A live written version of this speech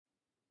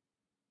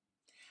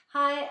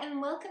Hi, and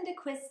welcome to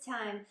Quiz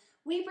Time.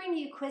 We bring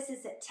you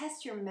quizzes that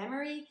test your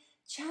memory,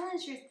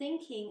 challenge your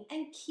thinking,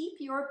 and keep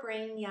your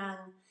brain young.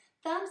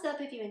 Thumbs up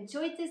if you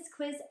enjoyed this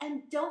quiz,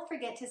 and don't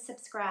forget to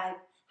subscribe.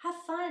 Have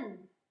fun!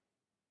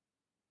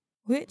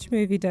 Which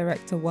movie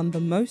director won the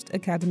most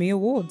Academy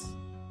Awards?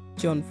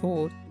 John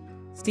Ford,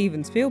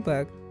 Steven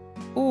Spielberg,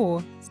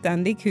 or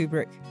Stanley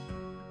Kubrick?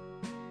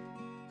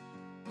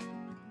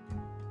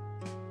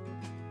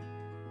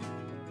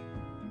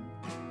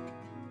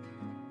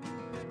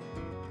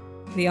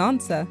 The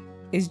answer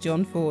is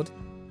John Ford.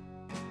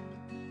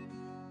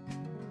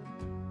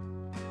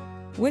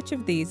 Which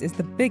of these is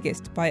the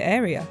biggest by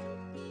area?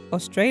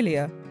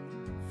 Australia,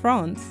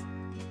 France,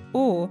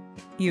 or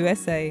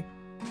USA?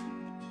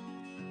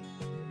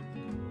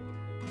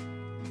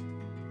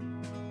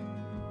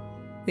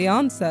 The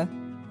answer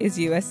is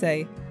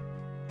USA.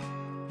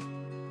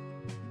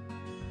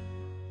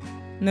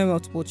 No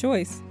multiple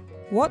choice.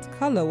 What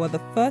colour were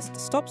the first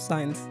stop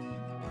signs?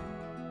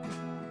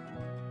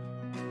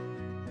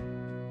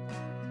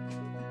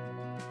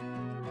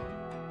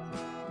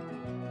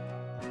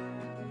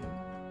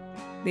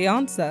 The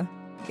answer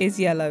is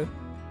yellow.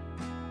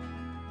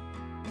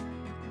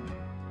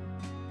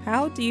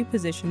 How do you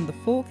position the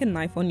fork and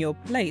knife on your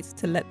plate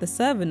to let the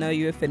server know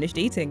you have finished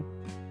eating?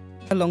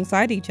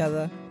 Alongside each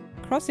other,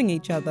 crossing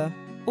each other,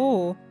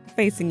 or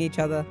facing each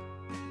other?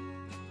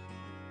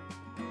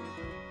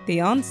 The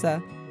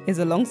answer is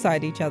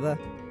alongside each other.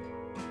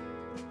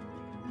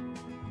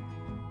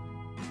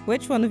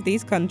 Which one of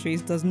these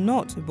countries does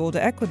not border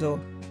Ecuador?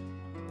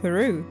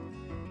 Peru,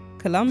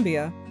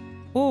 Colombia,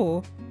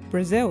 or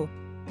Brazil?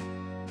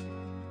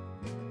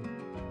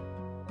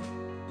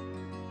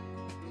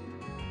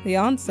 The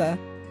answer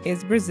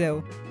is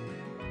Brazil.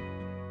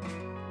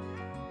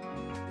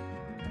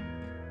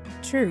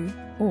 True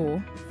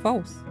or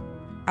false?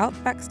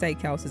 Outback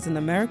Steakhouse is an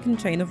American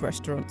chain of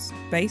restaurants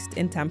based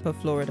in Tampa,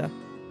 Florida.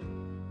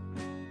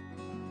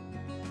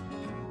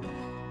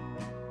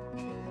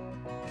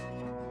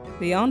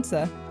 The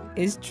answer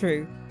is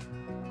true.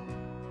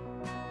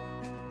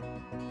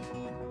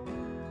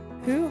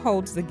 Who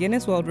holds the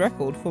Guinness World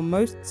Record for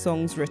most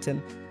songs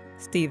written?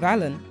 Steve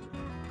Allen,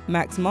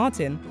 Max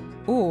Martin,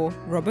 or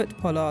Robert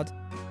Pollard?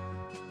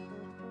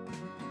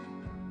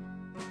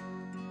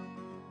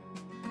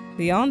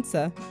 The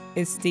answer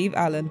is Steve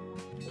Allen.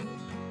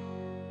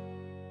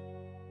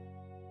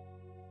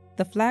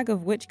 The flag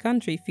of which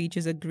country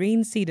features a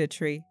green cedar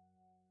tree?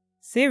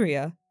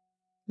 Syria,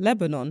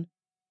 Lebanon,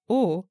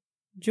 or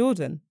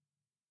Jordan?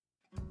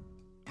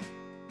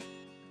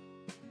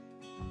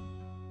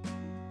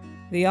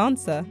 The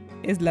answer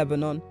is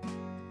Lebanon.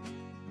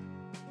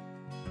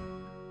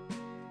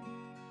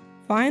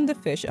 Find the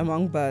fish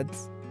among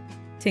birds.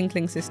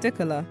 Tinkling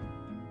cisticola,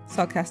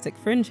 sarcastic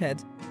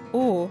fringehead,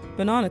 or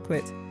banana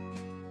quit?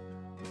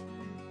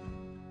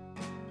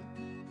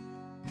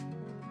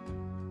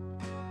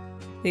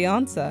 The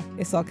answer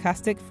is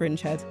sarcastic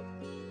fringehead.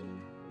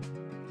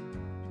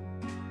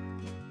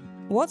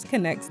 What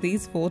connects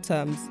these four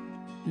terms?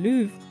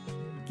 Louvre,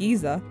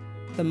 Giza,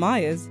 the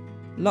Mayas,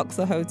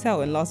 Luxor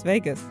Hotel in Las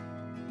Vegas?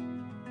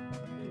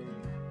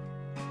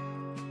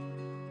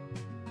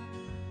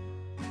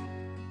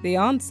 The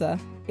answer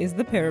is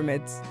the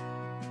pyramids.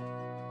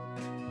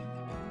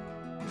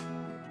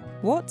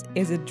 What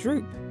is a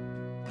droop?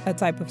 A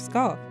type of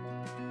scarf,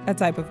 a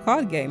type of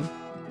card game,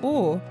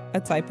 or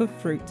a type of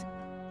fruit?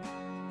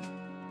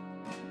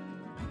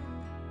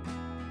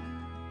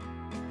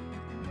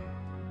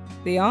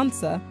 The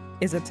answer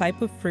is a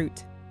type of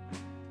fruit.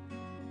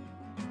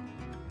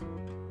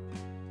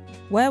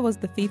 Where was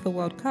the FIFA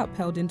World Cup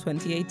held in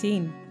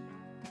 2018?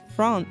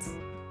 France,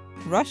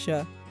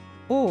 Russia,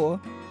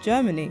 or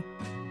Germany?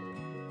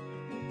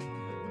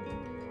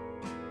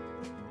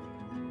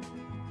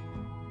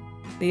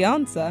 The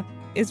answer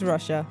is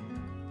Russia.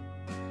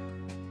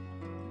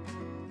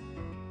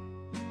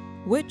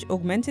 Which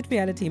augmented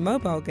reality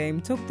mobile game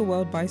took the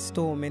world by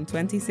storm in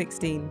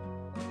 2016?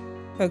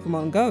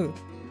 Pokemon Go,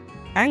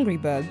 Angry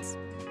Birds,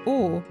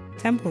 or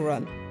Temple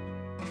Run?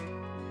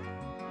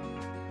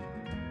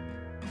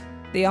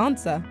 The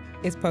answer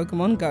is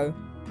Pokemon Go.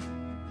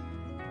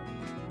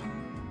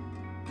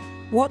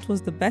 What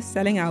was the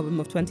best-selling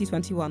album of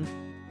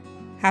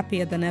 2021?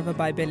 Happier Than Ever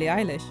by Billie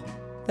Eilish,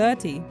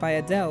 30 by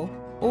Adele,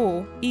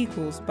 or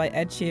Equals by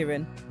Ed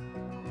Sheeran?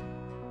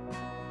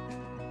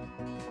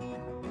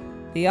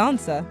 The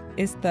answer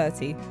is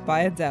 30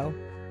 by Adele.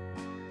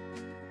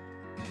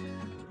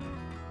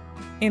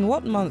 In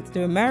what month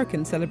do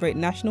Americans celebrate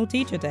National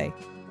Teacher Day?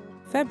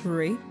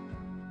 February,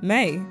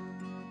 May,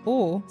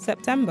 or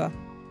September?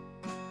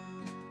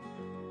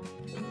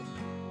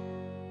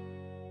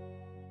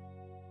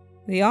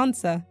 The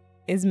answer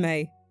is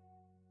May.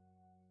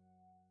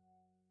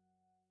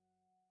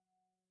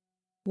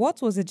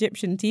 What was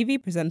Egyptian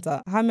TV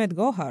presenter Ahmed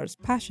Gohar's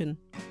passion?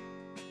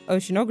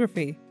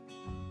 Oceanography,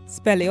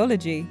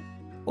 speleology,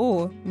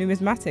 or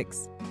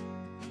numismatics?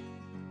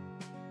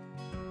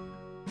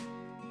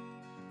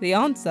 The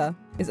answer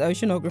is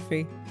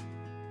oceanography.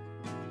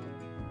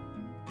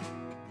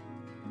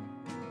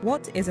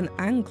 What is an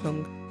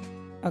Anklung?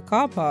 A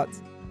car part,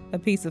 a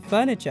piece of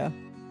furniture,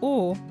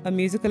 or a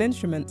musical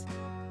instrument?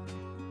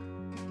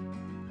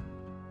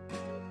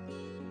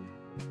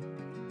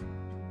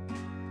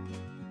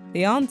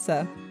 The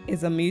answer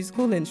is a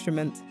musical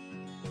instrument.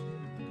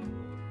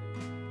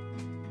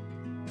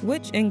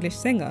 Which English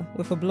singer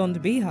with a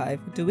blonde beehive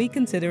do we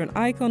consider an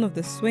icon of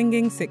the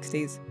swinging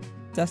 60s?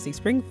 Dusty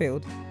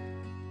Springfield,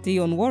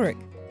 Dionne Warwick,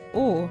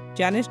 or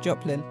Janis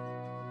Joplin?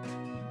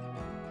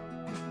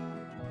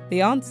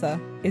 The answer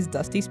is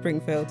Dusty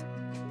Springfield.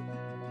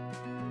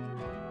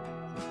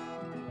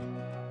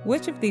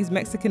 Which of these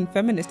Mexican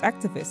feminist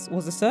activists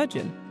was a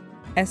surgeon?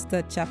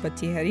 Esther Chapa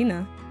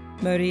Tijerina,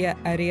 Maria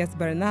Arias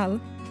Bernal,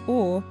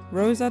 or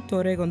Rosa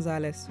Torre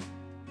Gonzalez?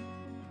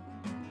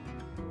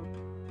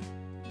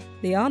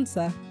 The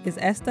answer is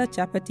Esther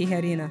Chapa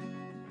Tijerina.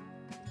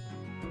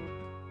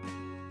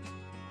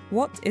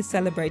 What is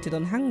celebrated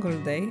on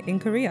Hangul Day in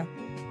Korea?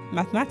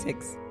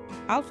 Mathematics,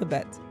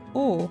 alphabet,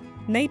 or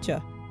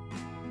nature?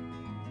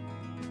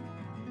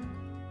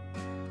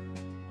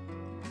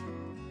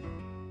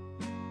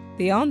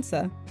 The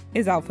answer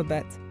is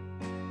alphabet.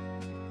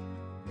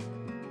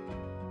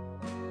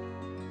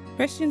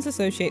 Christians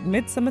associate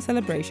midsummer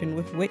celebration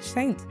with which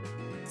saint?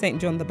 Saint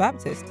John the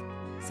Baptist,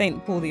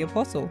 Saint Paul the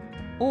Apostle,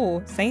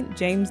 or Saint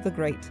James the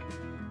Great?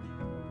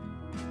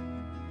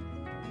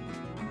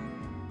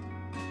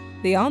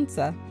 The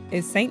answer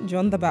is Saint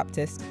John the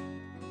Baptist.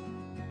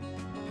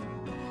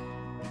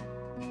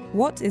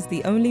 What is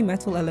the only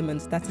metal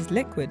element that is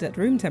liquid at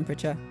room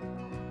temperature?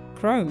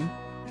 Chrome,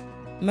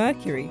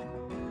 mercury,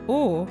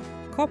 or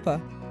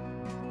copper?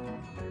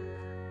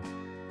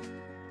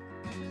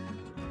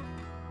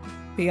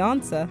 The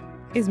answer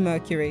is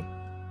mercury.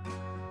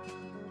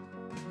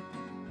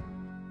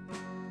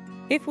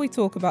 If we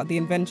talk about the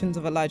inventions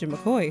of Elijah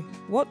McCoy,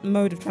 what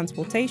mode of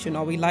transportation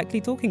are we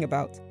likely talking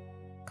about?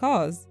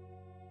 Cars,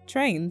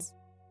 trains,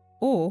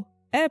 or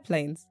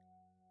airplanes?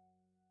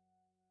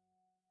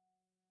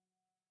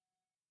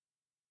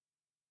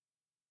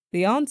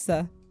 The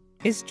answer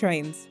is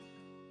trains.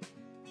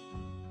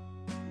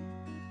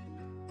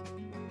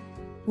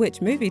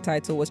 Which movie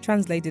title was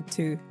translated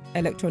to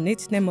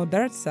Elektroniczne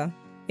Morderca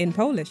in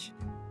Polish?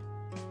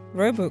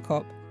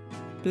 RoboCop,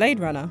 Blade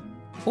Runner,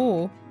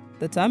 or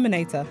The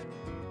Terminator?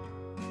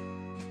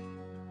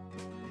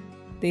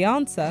 The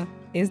answer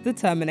is The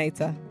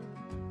Terminator.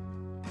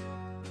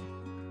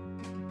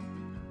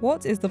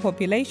 What is the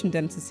population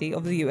density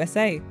of the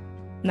USA?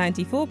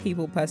 94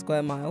 people per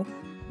square mile,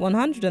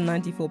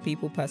 194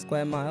 people per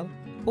square mile,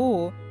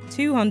 or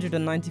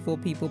 294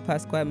 people per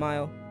square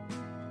mile?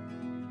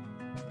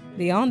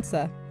 The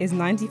answer is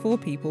 94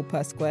 people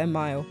per square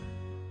mile.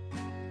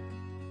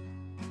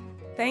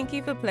 Thank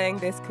you for playing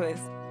this quiz.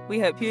 We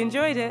hope you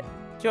enjoyed it.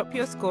 Drop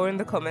your score in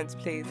the comments,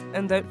 please,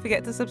 and don't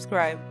forget to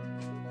subscribe.